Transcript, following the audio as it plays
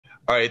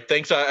All right,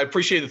 thanks. I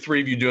appreciate the three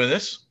of you doing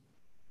this.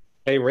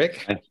 Hey,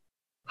 Rick.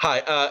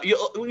 Hi,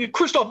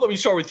 Christoph. Let me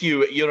start with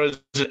you. As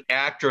an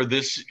actor,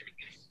 this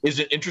is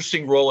an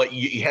interesting role.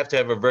 You have to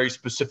have a very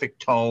specific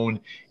tone.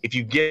 If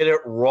you get it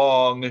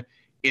wrong,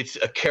 it's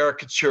a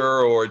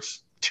caricature or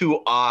it's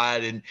too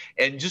odd.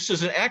 And just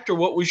as an actor,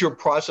 what was your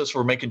process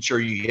for making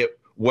sure you hit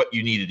what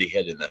you needed to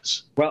hit in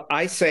this? Well,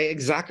 I say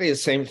exactly the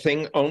same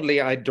thing,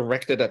 only I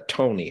directed at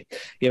Tony.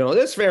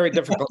 It's very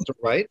difficult to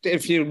write.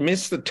 If you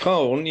miss the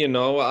tone,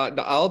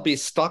 I'll be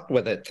stuck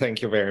with it.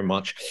 Thank you very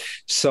much.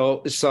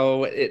 So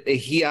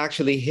he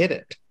actually hit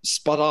it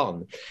spot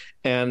on.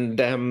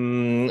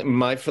 And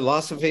my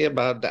philosophy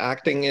about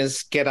acting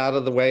is get out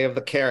of the way of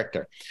the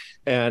character.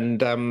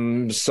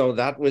 And so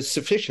that was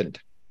sufficient.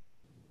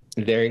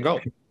 There you go.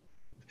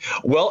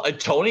 Well,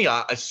 Tony,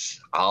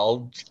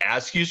 I'll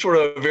ask you sort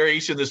of a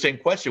variation of the same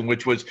question,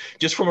 which was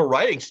just from a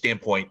writing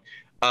standpoint,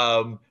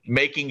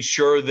 making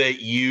sure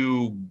that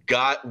you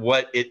got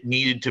what it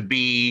needed to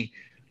be,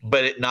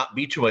 but it not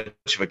be too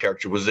much of a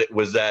character. Was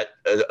that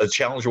a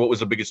challenge, or what was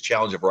the biggest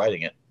challenge of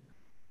writing it?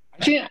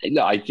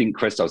 I think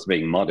Christoph's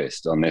being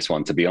modest on this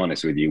one, to be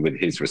honest with you, with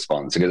his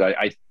response, because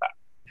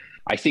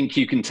I think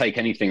you can take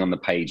anything on the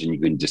page and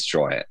you can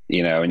destroy it,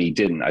 and he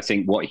didn't. I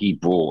think what he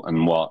brought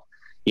and what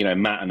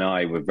Matt and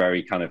I were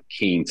very kind of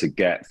keen to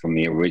get from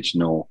the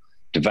original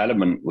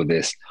development with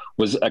this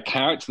was a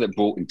character that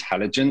brought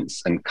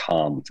intelligence and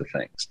calm to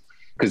things.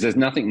 Because there's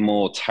nothing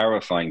more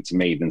terrifying to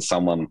me than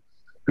someone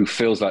who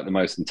feels like the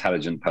most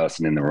intelligent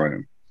person in the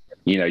room.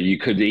 You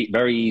could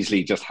very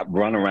easily just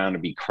run around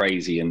and be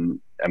crazy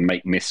and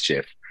make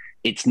mischief.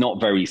 It's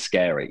not very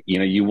scary.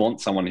 You want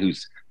someone who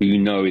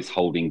is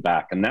holding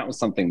back. And that was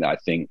something that I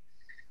think,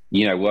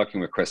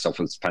 working with Christoph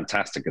was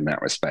fantastic in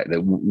that respect.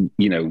 That,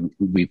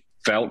 we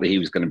felt that he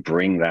was going to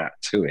bring that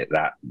to it,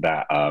 that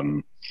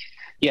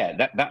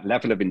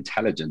level of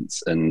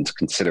intelligence and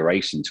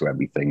consideration to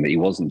everything, that he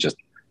wasn't just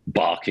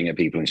barking at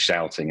people and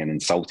shouting and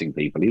insulting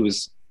people. He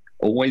was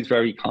always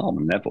very calm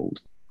and leveled.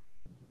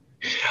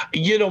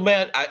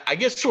 Matt, I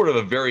guess sort of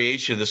a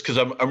variation of this, because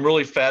I'm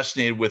really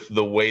fascinated with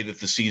the way that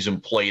the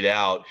season played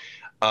out.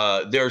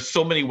 There are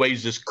so many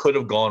ways this could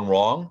have gone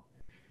wrong.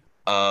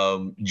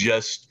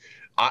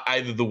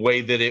 Either the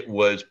way that it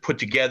was put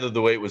together,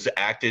 the way it was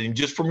acted, and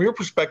just from your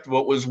perspective,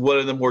 what was one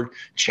of the more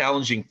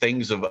challenging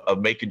things of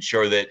making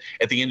sure that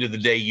at the end of the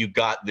day you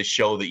got the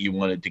show that you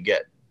wanted to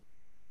get?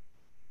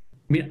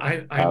 I mean,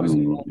 I was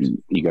involved.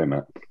 You go,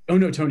 Matt. Oh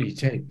no, Tony,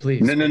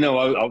 please. No.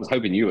 I was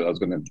hoping I was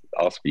going to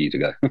ask for you to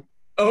go.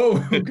 Oh,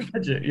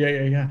 gotcha.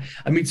 Yeah.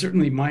 I mean,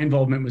 certainly my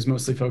involvement was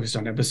mostly focused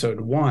on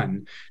episode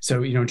 1.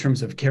 So, in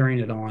terms of carrying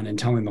it on and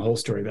telling the whole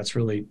story, that's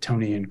really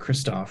Tony and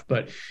Christoph.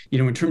 But,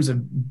 in terms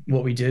of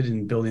what we did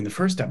in building the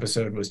first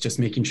episode was just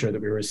making sure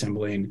that we were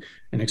assembling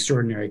an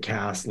extraordinary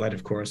cast, led,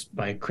 of course,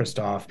 by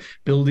Christoph,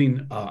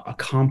 building a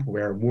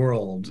CompWare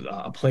world,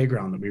 a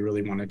playground that we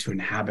really wanted to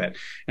inhabit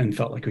and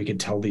felt like we could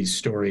tell these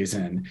stories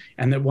in.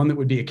 And that one that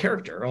would be a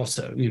character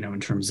also,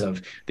 in terms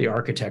of the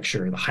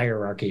architecture, the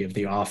hierarchy of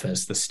the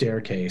office, the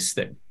staircase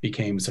that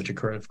became such a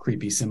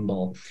creepy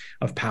symbol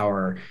of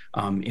power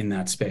in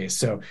that space.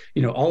 So,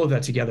 all of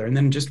that together, and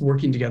then just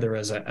working together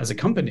as a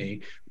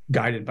company,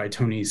 guided by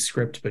Tony's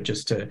script, but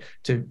just to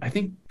I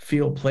think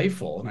feel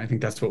playful. And I think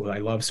that's what I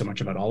love so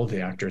much about all of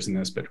the actors in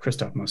this, but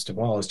Christoph most of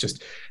all, is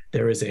just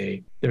there's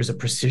a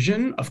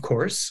precision, of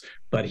course,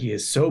 but he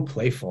is so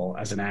playful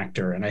as an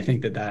actor. And I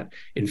think that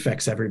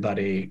infects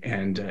everybody,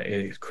 and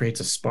it creates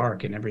a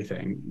spark in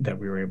everything that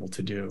we were able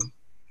to do.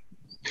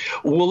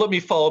 Well, let me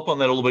follow up on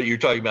that a little bit. You're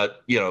talking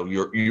about,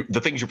 the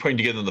things you're putting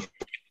together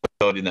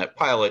in that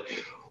pilot.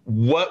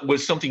 What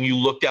was something you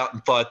looked out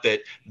and thought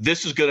that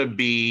this is going to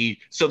be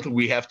something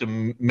we have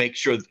to make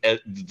sure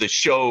that the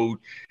show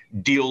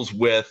deals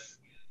with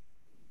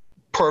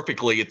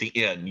perfectly at the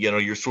end?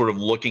 You're sort of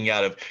looking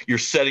you're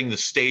setting the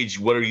stage.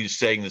 What are you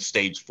setting the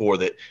stage for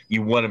that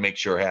you want to make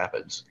sure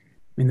happens?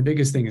 I mean, the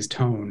biggest thing is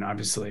tone,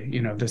 obviously.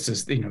 This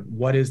is,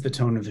 what is the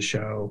tone of the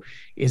show?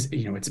 It's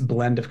a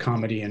blend of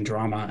comedy and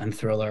drama and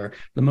thriller.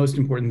 The most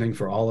important thing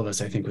for all of us,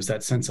 I think, was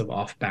that sense of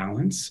off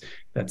balance,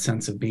 that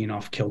sense of being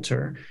off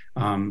kilter,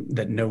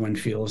 that no one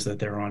feels that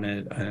they're on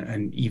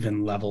an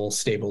even level,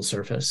 stable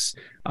surface.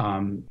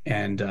 And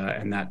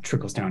that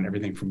trickles down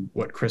everything from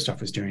what Christoph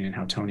was doing and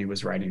how Tony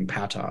was writing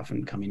Patoff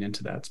and coming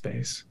into that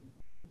space.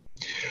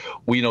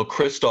 Well,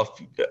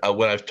 Christoph,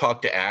 when I've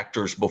talked to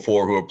actors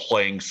before who are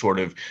playing sort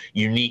of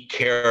unique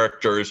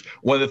characters,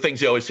 one of the things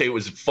they always say, it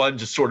was fun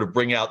to sort of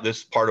bring out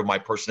this part of my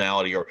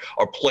personality or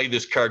play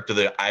this character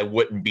that I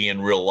wouldn't be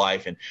in real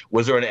life. And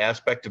was there an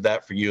aspect of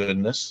that for you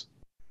in this?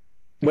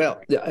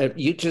 Well,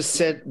 you just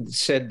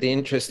said the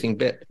interesting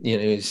bit.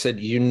 You said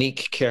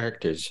unique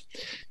characters.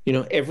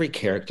 Every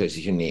character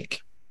is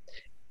unique.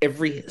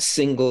 Every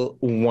single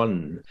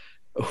one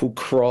who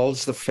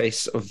crawls the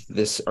face of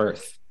this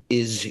earth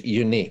is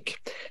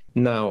unique.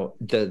 Now,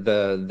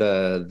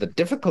 the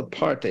difficult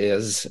part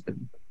is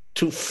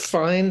to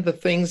find the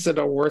things that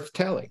are worth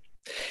telling.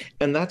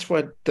 And that's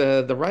what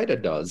the writer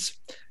does.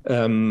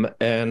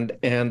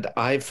 And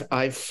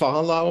I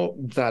follow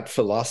that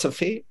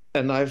philosophy,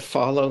 and I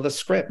follow the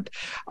script.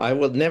 I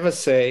will never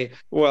say,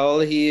 well,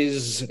 he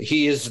is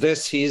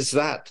this, he's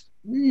that.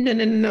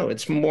 No.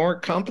 It's more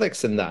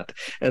complex than that,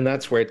 and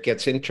that's where it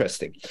gets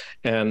interesting.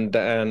 And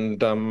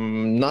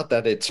not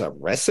that it's a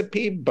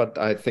recipe, but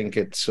I think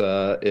it's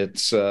a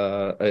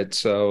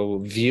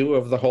view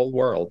of the whole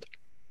world.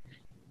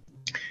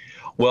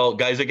 Well,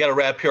 guys, I got to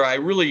wrap here. I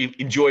really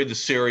enjoyed the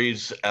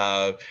series.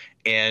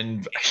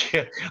 And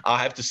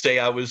I have to say,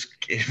 I was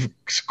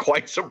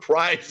quite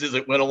surprised as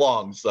it went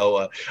along.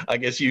 So I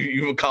guess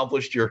you've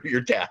accomplished your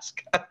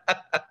task.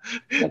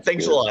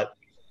 Thanks a lot.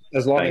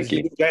 As long as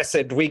you guess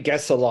it, we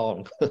guess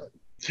along.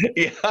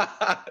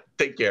 Yeah.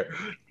 Take care.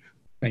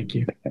 Thank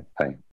you. Thanks.